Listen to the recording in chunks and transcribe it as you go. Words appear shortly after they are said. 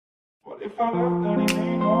If I left, then it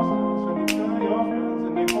made no sense. And you tell your friends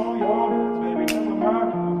and they call your friends, baby, never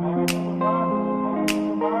mind, never mind, never mind,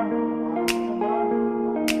 never mind, never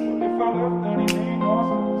mind. If I left, then it made no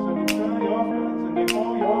sense. And you tell your friends and they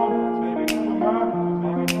call your friends, baby, never mind,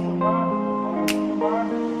 baby, never mind, never mind, never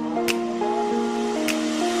mind.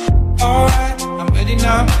 Alright, I'm ready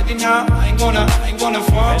now, I ain't gonna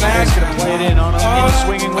fall back. He's gonna play it in on him,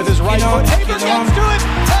 swinging with his right foot. Haber gets to it,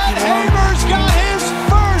 and Haber's got his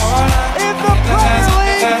first in the Premier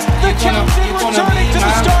League. The captain returning to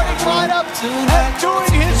the starting lineup and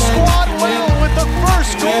doing his squad well with the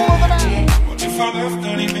first goal of the match. If I left,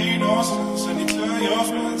 then it made no sense. And you tell your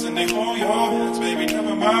friends and they hold your hands, baby,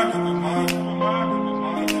 never mind, never mind, never mind, never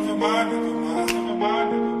mind, never mind, never mind, never mind, never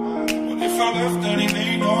mind. If I left, then it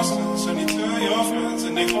made no sense. And you tell your friends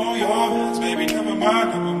and they hold your hands, baby, never mind,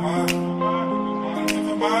 never mind, never mind,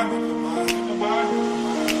 never mind, never mind, never mind.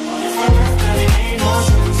 If I left, then it made no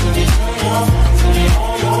sense. And you tell your friends and they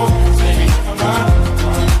hold your hands, baby, never mind, never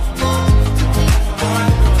mind, never mind, never mind.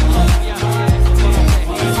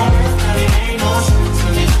 If I left, then it made no sense.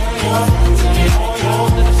 And you tell your friends and they hold your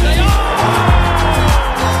hands, baby, never mind.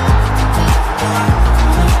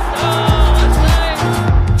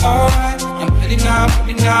 Alright, I'm ready now,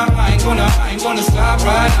 I ain't gonna stop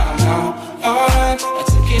right now. Alright,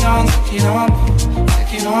 take it on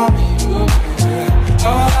me, ooh, yeah.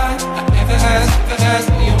 Alright, I never asked,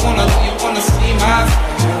 you wanna see my fire.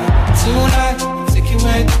 Tonight, take it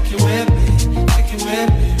with me,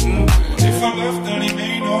 If I left, then it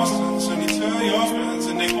made no sense. And you tell your friends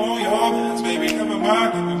and they hold your hands, baby, never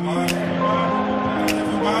mind, never mind,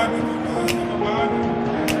 never mind, never mind, never mind.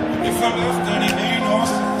 If I left, then it made no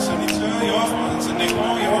sense. And you tell your friends and they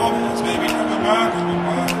hold your hands, baby, never mind, never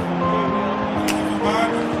mind, never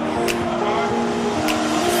mind, never mind, never mind.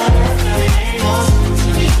 If I left, then it made no sense.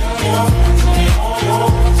 And you tell your friends and they hold your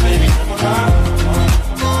hands, baby, never mind, never mind, never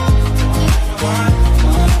mind, never mind.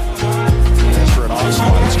 As for an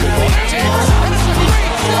onslaught, it's good ball. And it's a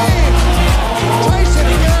great save! Tyson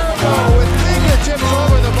Garbo with fingertips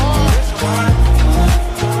over the bar.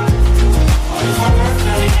 If I left,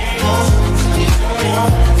 then it made no sense. And you tell your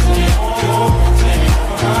friends and they hold your hands, baby, never mind.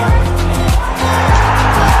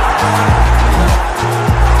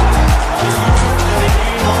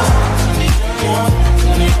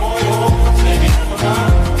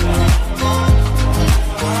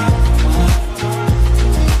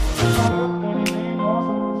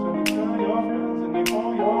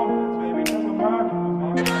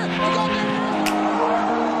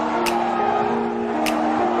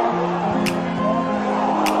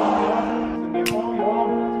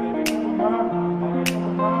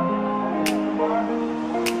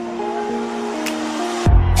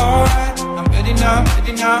 Alright, I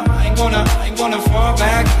ain't gonna fall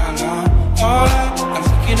back now. Alright, I'm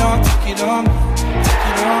take it on me,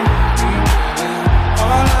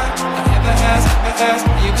 Alright, I never asked,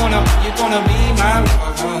 you gonna be my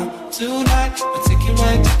lover. Tonight, I take it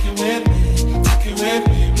with me,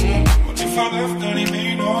 What if I left, then it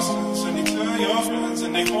made no sense. And you tell your friends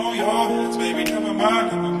and they hold your hands, baby, never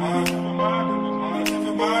mind, never mind, never mind, never mind,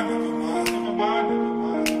 never mind, never mind, never mind, never mind.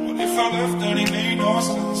 What if I left, then it made no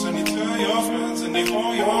sense. And you tell your friends and they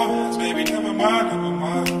hold your hands, baby, never mind, never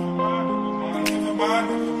mind, never mind, never mind,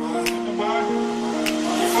 never mind, never mind.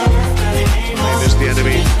 If I left, then it made no sense. They missed the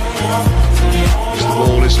enemy. As the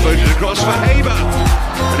ball is floated across for Haber,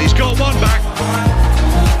 and he's got one back.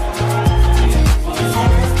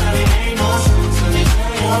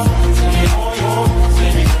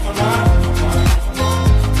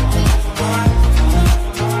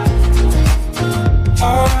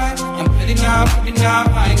 Alright, I'm ready now,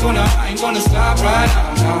 I ain't gonna stop right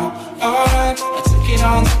now. Alright, take it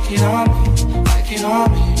on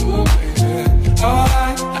me, ooh, yeah.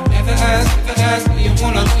 Alright, I never asked,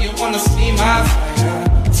 you wanna see my fire.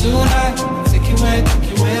 Tonight, take it with me,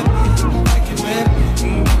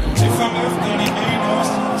 If I left, then it made no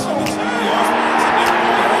sense. And you tell your friends and they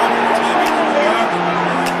hold your hands, baby, never mind,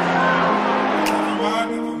 never mind,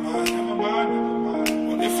 never mind, never mind.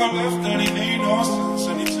 What if I left, then it made no sense.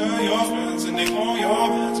 And you tell your friends and they hold your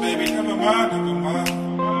hands, baby, never mind, never mind,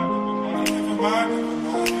 never mind, never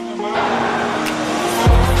mind, never mind. If I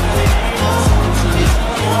left, then it made no sense. And you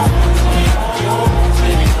tell your friends and they hold your hands,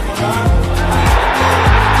 baby, never mind.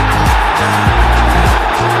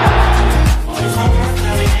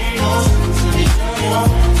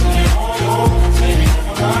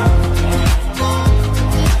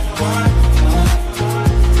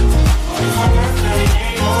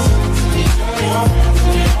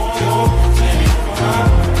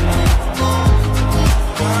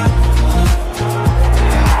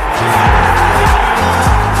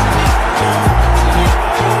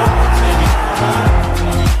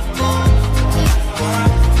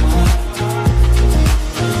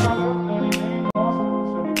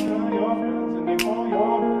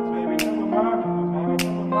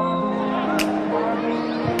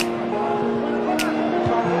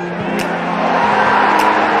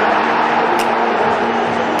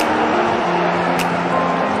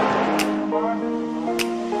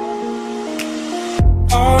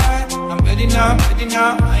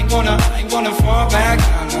 now, I ain't gonna fall back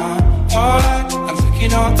down now. Alright, I'm take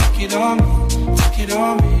it on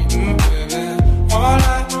me, baby.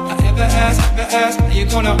 Alright, I ever ask, are you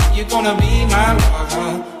gonna be my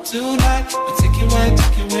lover tonight? But take it with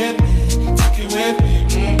me.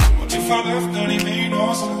 What if I left, then it made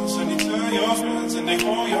no sense? And you tell your friends and they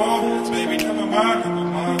hold your hands, baby, never mind. What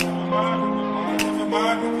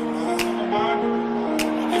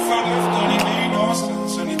if I left, then it made no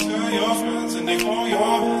sense? And you tell your friends and they hold your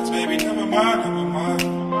hands, baby, never mind. What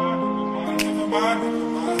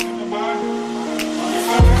if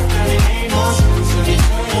I left, then it made no sense? And you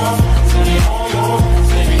tell your friends and they hold your hands,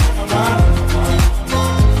 baby, never mind.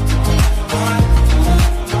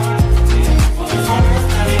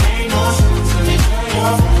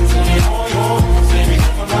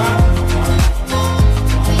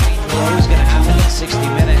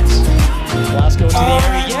 Glasgow to the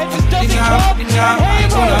area yet, just doesn't come, and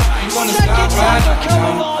Haber, second time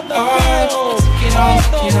coming on the field, off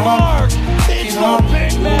the mark, it's the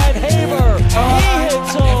big man Haber, he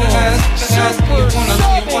hits home, super 17, and we're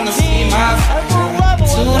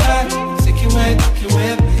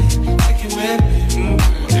leveling. Take it with me.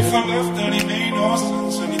 If I left, then it made no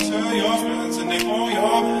sense, and you tell your friends, and they hold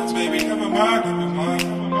your hands, baby, never mind.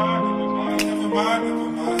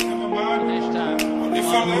 If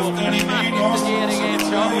I left, then it made no sense, and you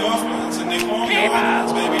tell your friends, and they hold your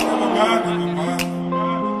hands, baby, never mind. If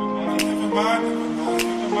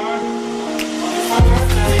I left,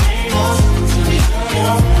 then it made no sense, and you tell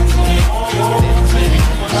your friends, and they hold your hands, baby,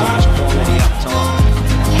 never mind. Quality up top.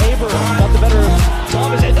 Haber got the better of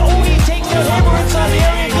Thomas, and he takes down Haber inside the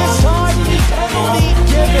area. This time, penalty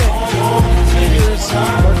given. Here's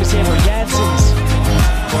Marcus Haber. Janssens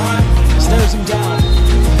snares him down.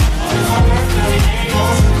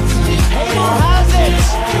 Haber has it.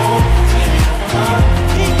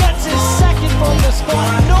 He gets his second from the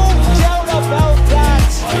spot. No doubt about that.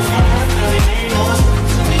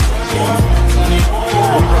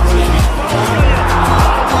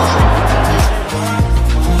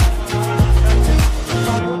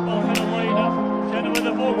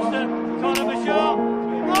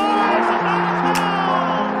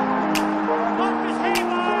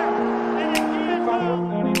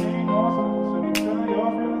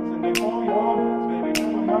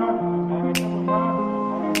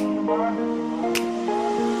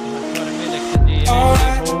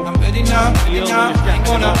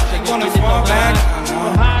 I'm gonna fall back.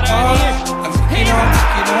 Alright, I'm take it on.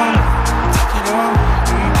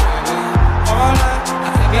 Alright,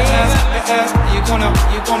 I ask, you gonna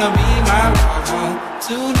be my lover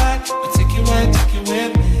tonight? But take it with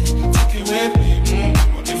me.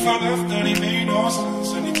 What if I left, then it made no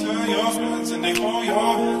sense? And you tell your friends and they hold your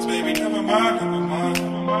hands, baby, never mind.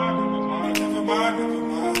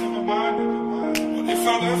 What if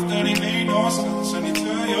I left, then it made no sense? And you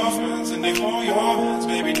tell your friends and they hold your hands,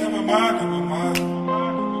 baby, never mind.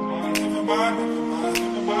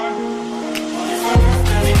 What if I left,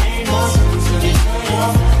 then it made no sense? And you tell your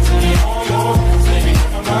friends and they hold your hands, baby,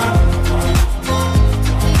 never mind.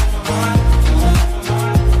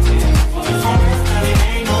 What if I left, then it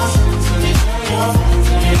made no sense? And you tell your friends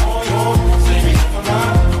and they hold your hands, baby, never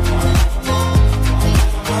mind.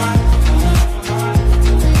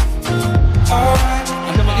 Alright,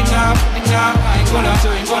 I'm putting down, I ain't gonna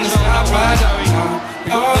stop right now.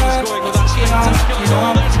 Alright, take it on.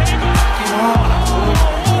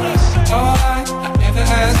 Alright, I never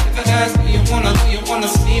asked, do you wanna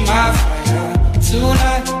see my fire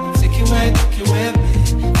tonight? Take it with me.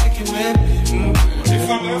 What if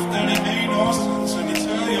I left, then it made no sense? And you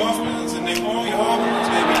tell your friends and they hold your hands,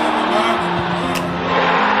 baby, never mind.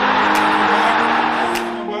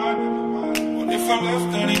 What if I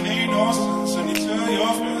left, then it made no sense? And you tell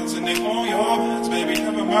your friends and they hold your hands, baby, never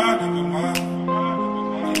mind.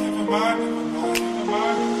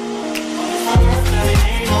 What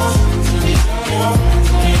if I left, then it made no sense? And you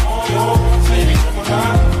tell your friends and they hold your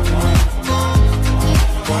hands, baby, never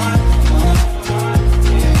mind.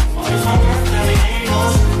 What if I left, then it made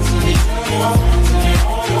no sense? And you tell your friends and they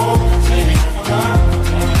hold your hands, baby,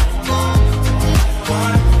 never mind. What if I left, then it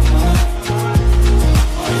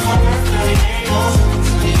made no sense? And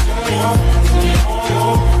you tell your friends and they hold your hands, baby,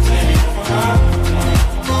 never mind.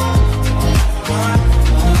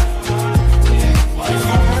 What if I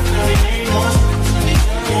left, then it made no sense? And you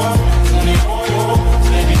tell your friends and they hold your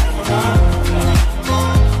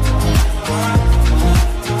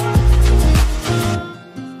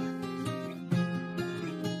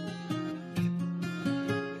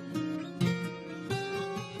baby, never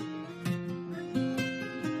mind.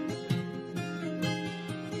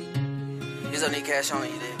 You still need cash on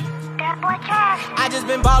you, dude. I just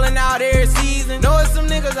been ballin' out every season. Know it's some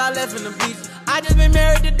niggas I left in the beach. I just been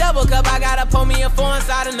married to double cup. I gotta pull me a 4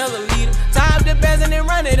 inside another liter. Tie up the bells and then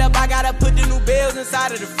run it up. I gotta put the new bells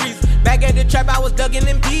inside of the freezer. Back at the trap, I was ducking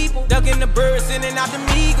them people. Ducking the birds, sending out the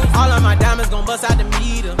meagles. All of my diamonds gon' bust out the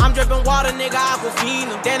meter. I'm dripping water, nigga,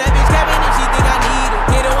 Aquafina. Damn, that bitch capping and she think I need her.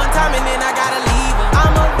 Hit her one time and then I gotta leave her.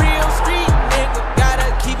 I'm a real street nigga. Gotta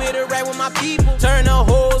keep it a rap with my people. Turn the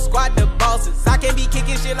whole squad to bosses. I can't be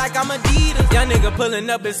kicking shit like I'm Adidas. Young nigga pulling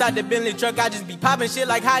up inside the Bentley truck. I just be popping shit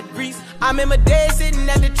like hot grease. I'm in my day sitting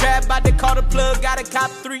at the trap. About to call the plug, got a cop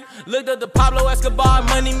 3. Looked up the Pablo Escobar,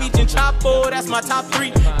 Money Meech and Chapo. That's my top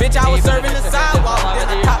 3. Bitch, I was serving the sidewalk. Then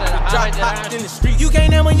I copped the drop top in the street. You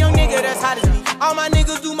can't name a young nigga that's hot as me. All my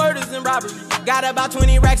niggas do murders and robbery. Got about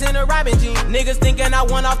 20 racks in a robbing jean. Niggas thinking I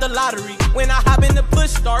won off the lottery. When I hop in the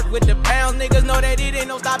push start with the pounds, niggas know that it ain't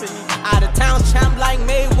no stopping me. Out of town champ like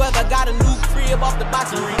Mayweather. Got a new crib off the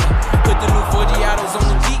boxing ring. Put the new 4G autos on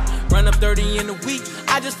the Jeep. Run up 30 in a week.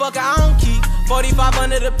 I just fuck her, I don't keep 45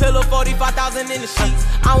 under the pillow, 45,000 in the sheets.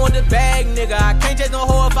 I want the bag, nigga. I can't chase no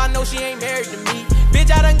hoe if I know she ain't married to me. Bitch,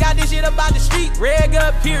 I done got this shit about the street. Red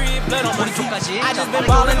gut, period, blood on my feet. I just been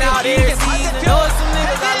ballin' out every season.